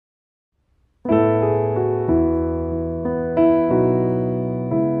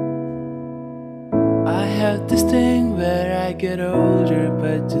get older,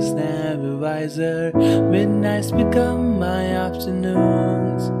 but just never wiser. Midnights become my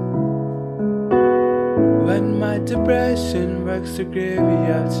afternoons. When my depression works the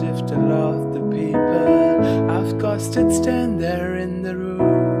graveyard shift, I love the people I've costed stand there in the room.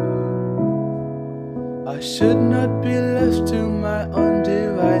 I should not be left to my own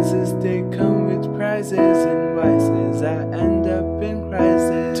devices. They come with prizes and vices. I end up in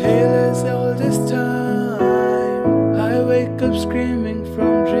crisis. Tale as old as time. I wake up screaming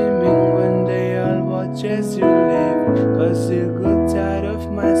from dreaming. One day I'll watch as you leave, 'cause you got tired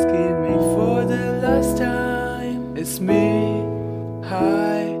of my scheming. For the last time, it's me.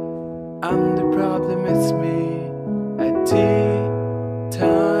 Hi, I'm the problem, it's me. At tea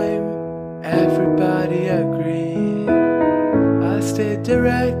time, everybody agree. I'll stare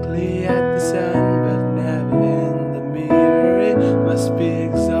directly at the sun, but never in the mirror. It must be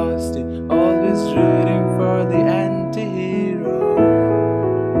exhausting, always rooting for the anti-hero.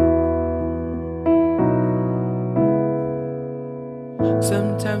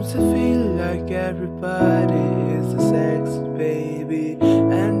 Sometimes I feel like everybody is a sex baby,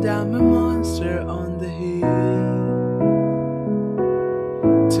 and I'm a monster on the hill.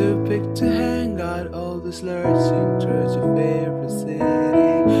 Too big to hang out, always lurching towards your favorite city.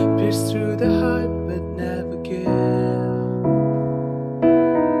 Pierce through the heart but never kill.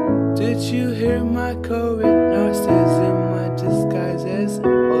 Did you hear my COVID narcissism? My disguise as an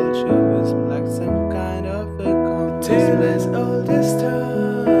altruism, like some kind of a tale as old as time.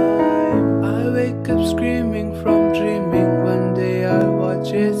 I wake up screaming from dreaming. One day I'll watch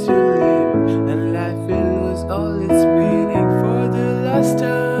as you leave, and life will lose all its meaning. For the last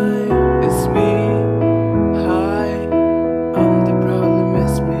time, it's me. Hi, I'm the problem,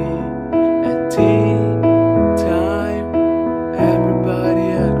 it's me. At tea time, everybody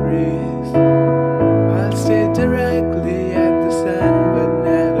agrees. I'll stare directly at the sun, but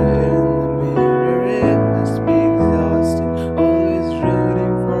never in the mirror. It must be exhausting, always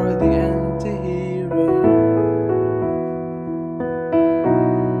rooting for the anti-hero.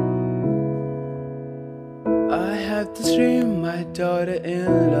 I have this dream, my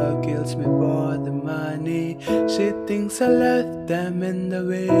daughter-in-law kills me for the money. She thinks I left them in the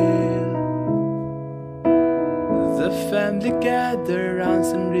will. The family gather round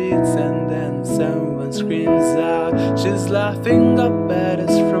some reeds, and then someone screams out, she's laughing up at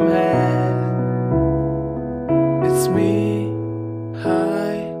us from hell. It's me.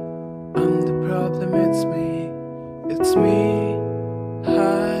 Hi, I'm the problem, it's me. It's me.